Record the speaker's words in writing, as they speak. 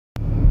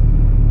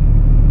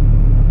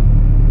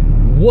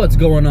What's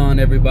going on,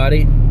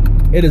 everybody?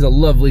 It is a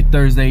lovely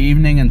Thursday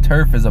evening and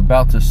turf is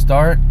about to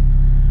start.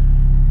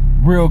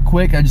 Real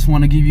quick, I just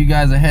want to give you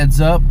guys a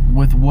heads up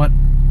with what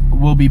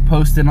will be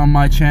posted on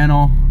my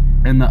channel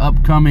in the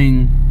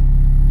upcoming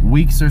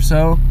weeks or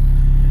so.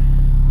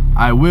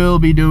 I will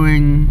be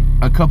doing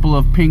a couple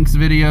of Pinks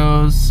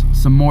videos,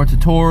 some more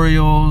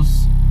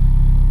tutorials,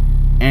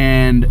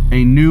 and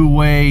a new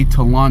way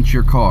to launch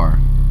your car.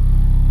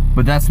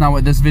 But that's not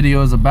what this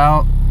video is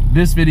about.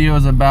 This video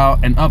is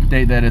about an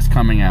update that is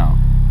coming out.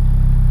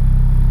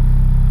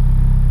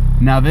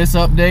 Now this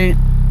update,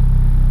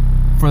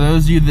 for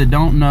those of you that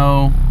don't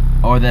know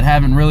or that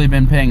haven't really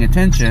been paying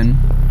attention,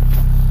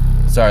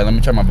 sorry, let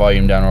me turn my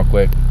volume down real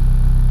quick.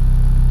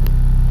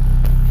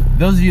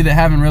 Those of you that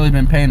haven't really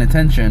been paying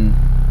attention,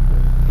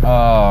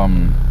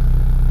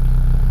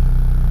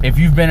 if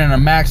you've been in a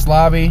max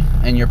lobby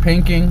and you're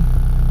pinking,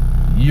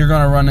 you're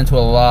gonna run into a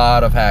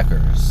lot of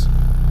hackers.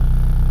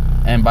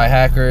 And by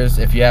hackers,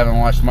 if you haven't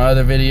watched my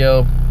other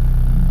video,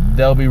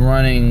 they'll be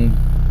running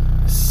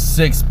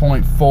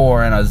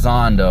 6.4 in a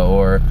Zonda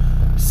or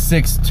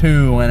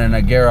 6.2 in an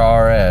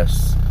Agera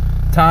RS.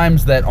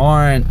 Times that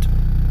aren't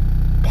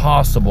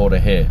possible to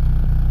hit.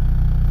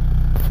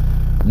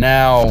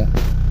 Now,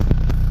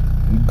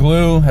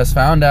 Glue has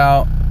found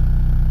out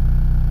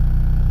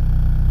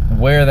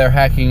where they're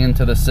hacking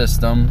into the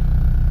system,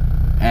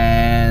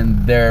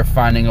 and they're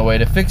finding a way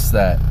to fix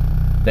that.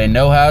 They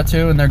know how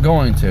to, and they're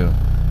going to.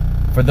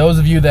 For those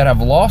of you that have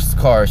lost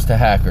cars to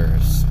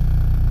hackers,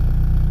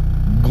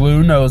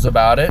 Glue knows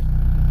about it.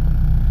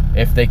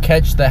 If they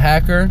catch the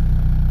hacker,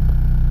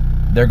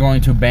 they're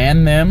going to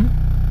ban them.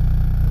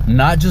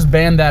 Not just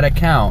ban that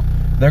account,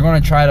 they're going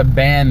to try to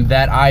ban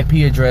that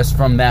IP address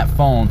from that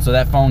phone, so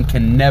that phone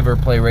can never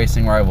play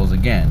Racing Rivals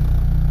again.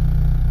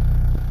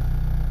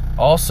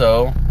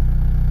 Also,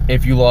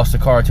 if you lost a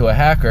car to a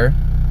hacker,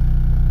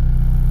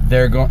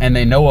 and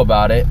they know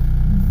about it,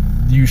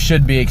 you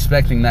should be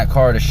expecting that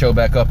car to show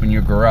back up in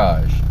your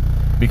garage,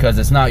 because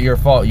it's not your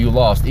fault you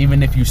lost.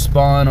 Even if you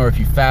spun or if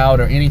you fouled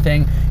or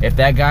anything, if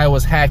that guy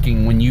was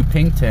hacking when you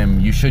pinked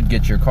him, you should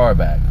get your car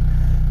back.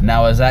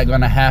 Now, is that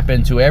going to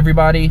happen to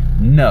everybody?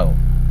 No.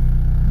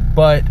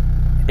 But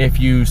if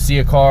you see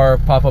a car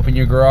pop up in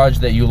your garage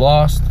that you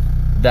lost,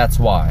 that's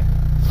why.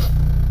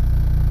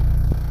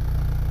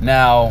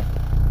 Now,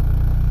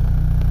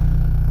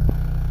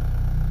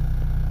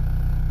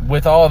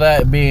 with all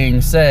that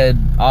being said,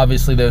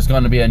 obviously there's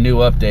going to be a new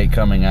update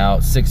coming out,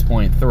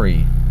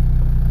 6.3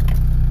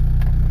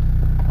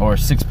 or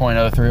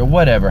 6.03 or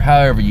whatever,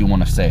 however you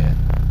want to say it.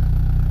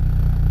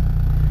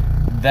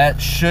 That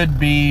should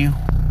be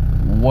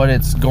what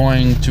it's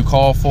going to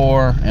call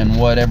for and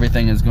what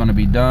everything is going to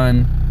be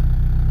done.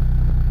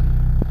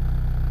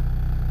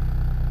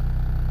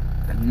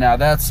 Now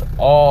that's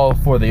all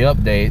for the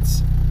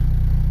updates.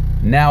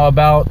 Now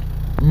about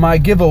my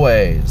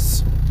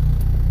giveaways.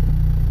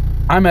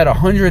 I'm at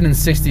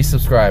 160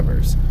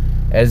 subscribers.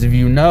 As if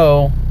you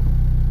know,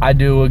 I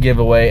do a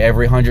giveaway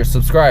every 100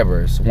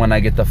 subscribers. When I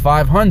get to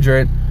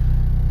 500,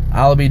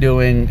 I'll be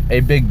doing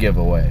a big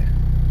giveaway.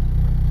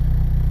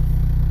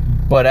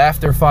 But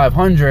after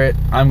 500,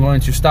 I'm going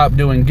to stop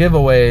doing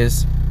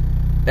giveaways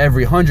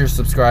every 100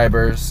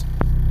 subscribers.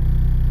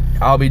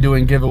 I'll be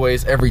doing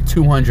giveaways every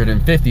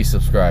 250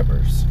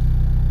 subscribers.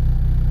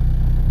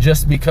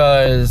 Just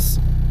because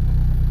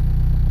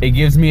it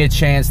gives me a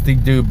chance to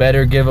do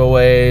better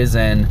giveaways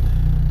and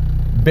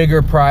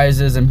bigger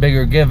prizes and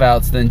bigger give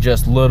outs than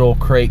just little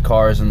crate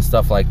cars and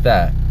stuff like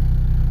that.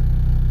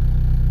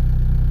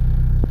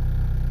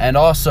 And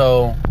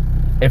also,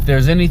 if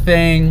there's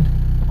anything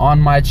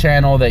on my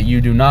channel that you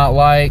do not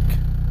like,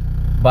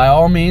 by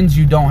all means,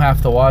 you don't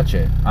have to watch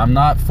it. I'm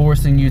not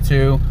forcing you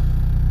to.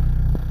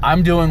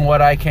 I'm doing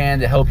what I can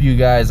to help you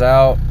guys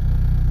out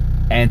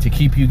and to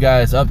keep you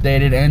guys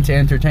updated and to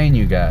entertain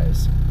you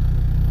guys.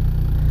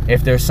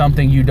 If there's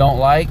something you don't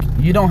like,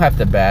 you don't have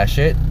to bash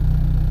it.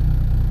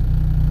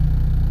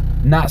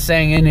 Not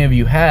saying any of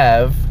you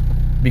have,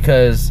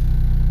 because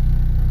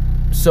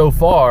so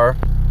far,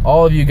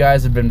 all of you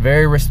guys have been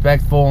very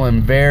respectful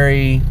and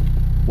very,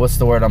 what's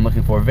the word I'm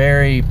looking for?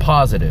 Very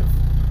positive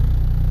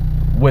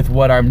with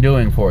what I'm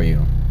doing for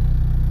you.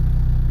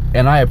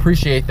 And I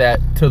appreciate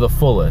that to the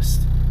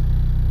fullest.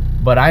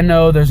 But I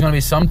know there's going to be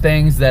some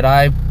things that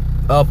I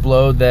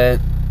upload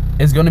that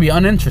is going to be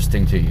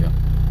uninteresting to you.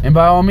 And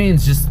by all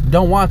means, just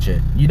don't watch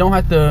it. You don't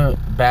have to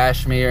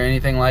bash me or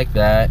anything like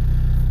that.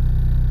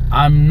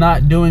 I'm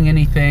not doing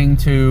anything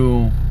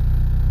to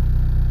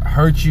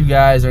hurt you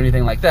guys or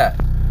anything like that.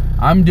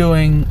 I'm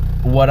doing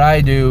what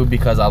I do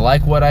because I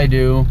like what I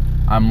do.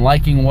 I'm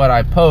liking what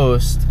I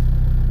post.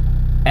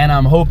 And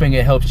I'm hoping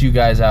it helps you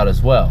guys out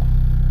as well.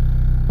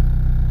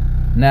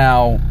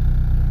 Now,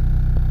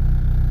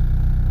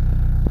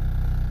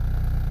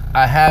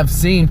 I have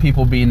seen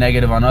people be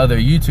negative on other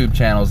YouTube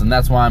channels, and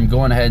that's why I'm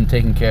going ahead and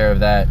taking care of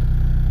that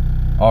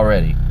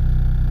already.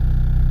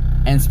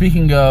 And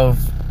speaking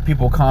of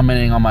people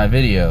commenting on my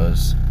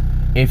videos,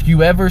 if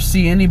you ever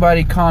see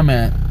anybody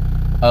comment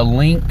a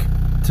link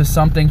to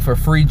something for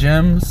free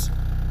gems,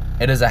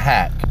 it is a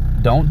hack.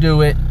 Don't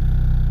do it.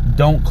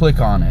 Don't click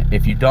on it.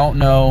 If you don't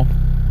know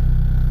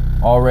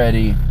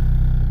already,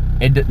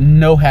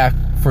 no hack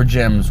for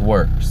gems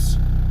works.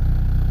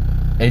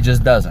 It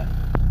just doesn't.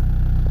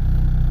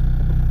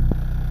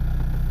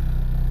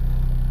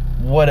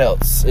 What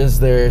else is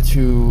there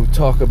to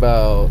talk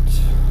about?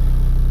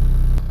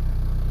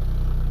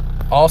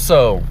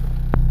 Also,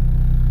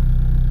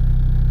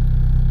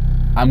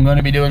 I'm going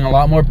to be doing a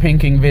lot more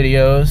pinking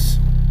videos,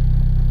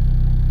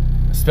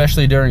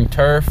 especially during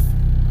turf,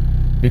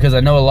 because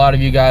I know a lot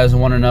of you guys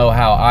want to know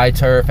how I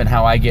turf and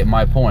how I get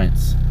my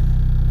points.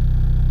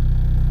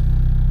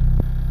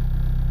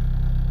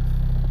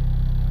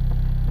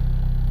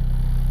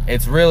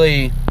 It's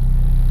really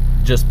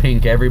just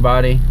pink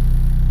everybody,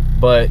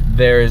 but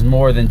there is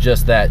more than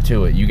just that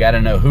to it. You got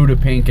to know who to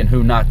pink and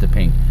who not to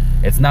pink.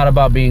 It's not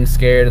about being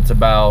scared, it's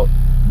about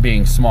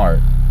being smart.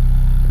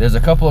 There's a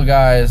couple of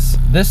guys,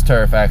 this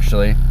turf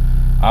actually,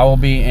 I will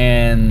be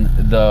in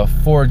the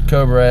Ford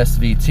Cobra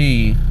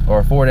SVT,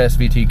 or Ford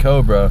SVT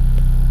Cobra,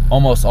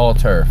 almost all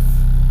turf.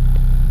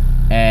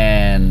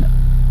 And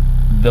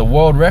the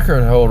world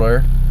record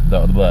holder,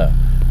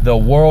 the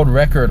world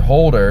record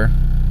holder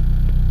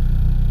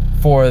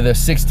for the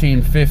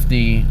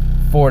 1650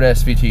 Ford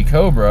SVT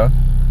Cobra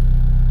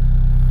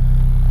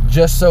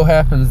just so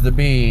happens to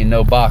be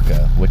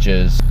Nobaka, which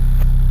is,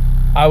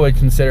 I would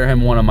consider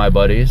him one of my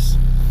buddies.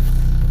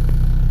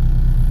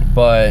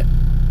 But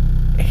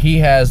he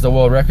has the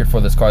world record for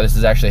this car. This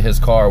is actually his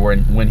car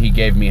when he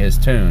gave me his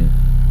tune.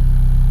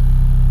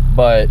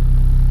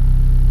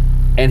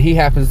 And he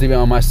happens to be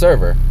on my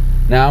server.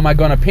 Now, am I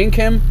going to pink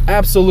him?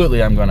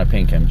 Absolutely, I'm going to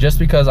pink him. Just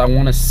because I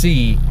want to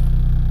see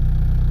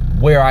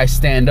where I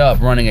stand up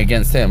running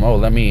against him. Oh,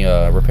 let me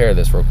repair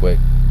this real quick.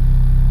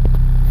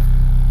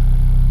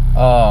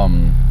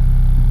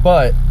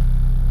 But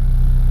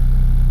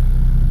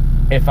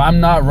if I'm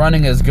not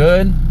running as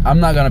good, I'm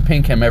not going to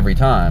pink him every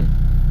time,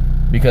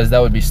 because that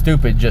would be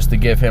stupid just to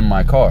give him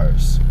my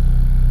cars.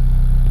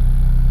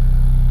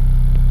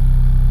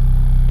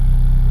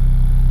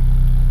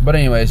 But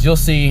anyways, you'll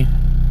see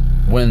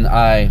when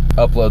I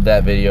upload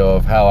that video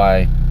of how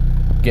I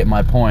get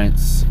my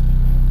points.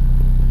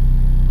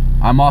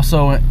 I'm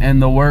also in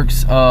the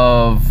works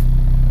of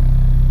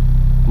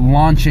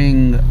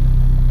launching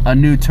a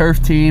new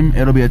turf team.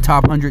 It'll be a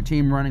top 100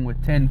 team running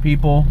with 10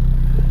 people.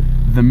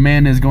 The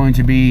men is going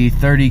to be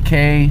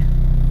 30K.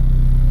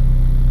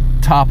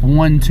 Top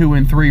 1, 2,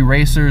 and 3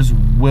 racers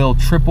will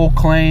triple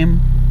claim.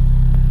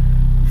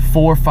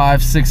 4,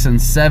 5, 6,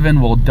 and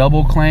 7 will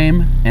double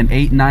claim, and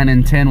 8, 9,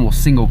 and 10 will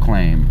single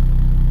claim.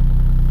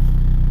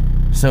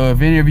 So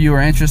if any of you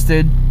are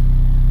interested,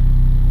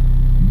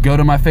 go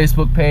to my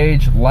Facebook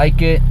page,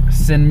 like it,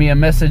 send me a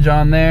message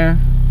on there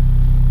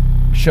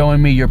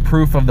showing me your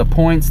proof of the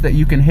points that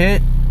you can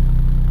hit,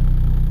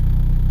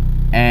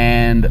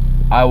 and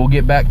I will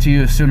get back to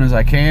you as soon as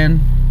I can.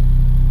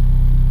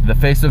 The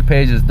Facebook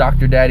page is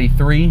Dr. Daddy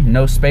 3,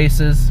 no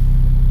spaces.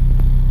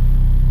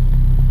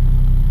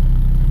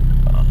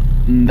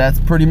 That's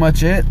pretty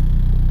much it.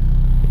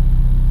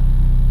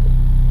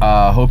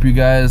 Hope you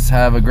guys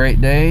have a great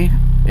day.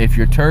 If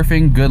you're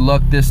turfing, good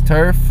luck this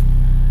turf.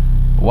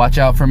 Watch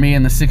out for me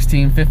in the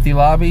 1650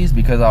 lobbies,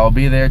 because I'll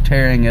be there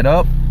tearing it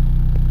up.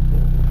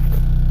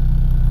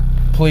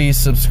 Please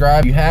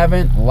subscribe if you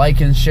haven't. Like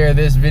and share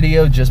this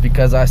video just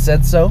because I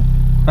said so.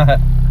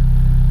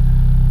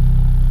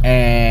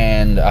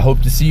 And I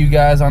hope to see you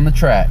guys on the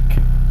track.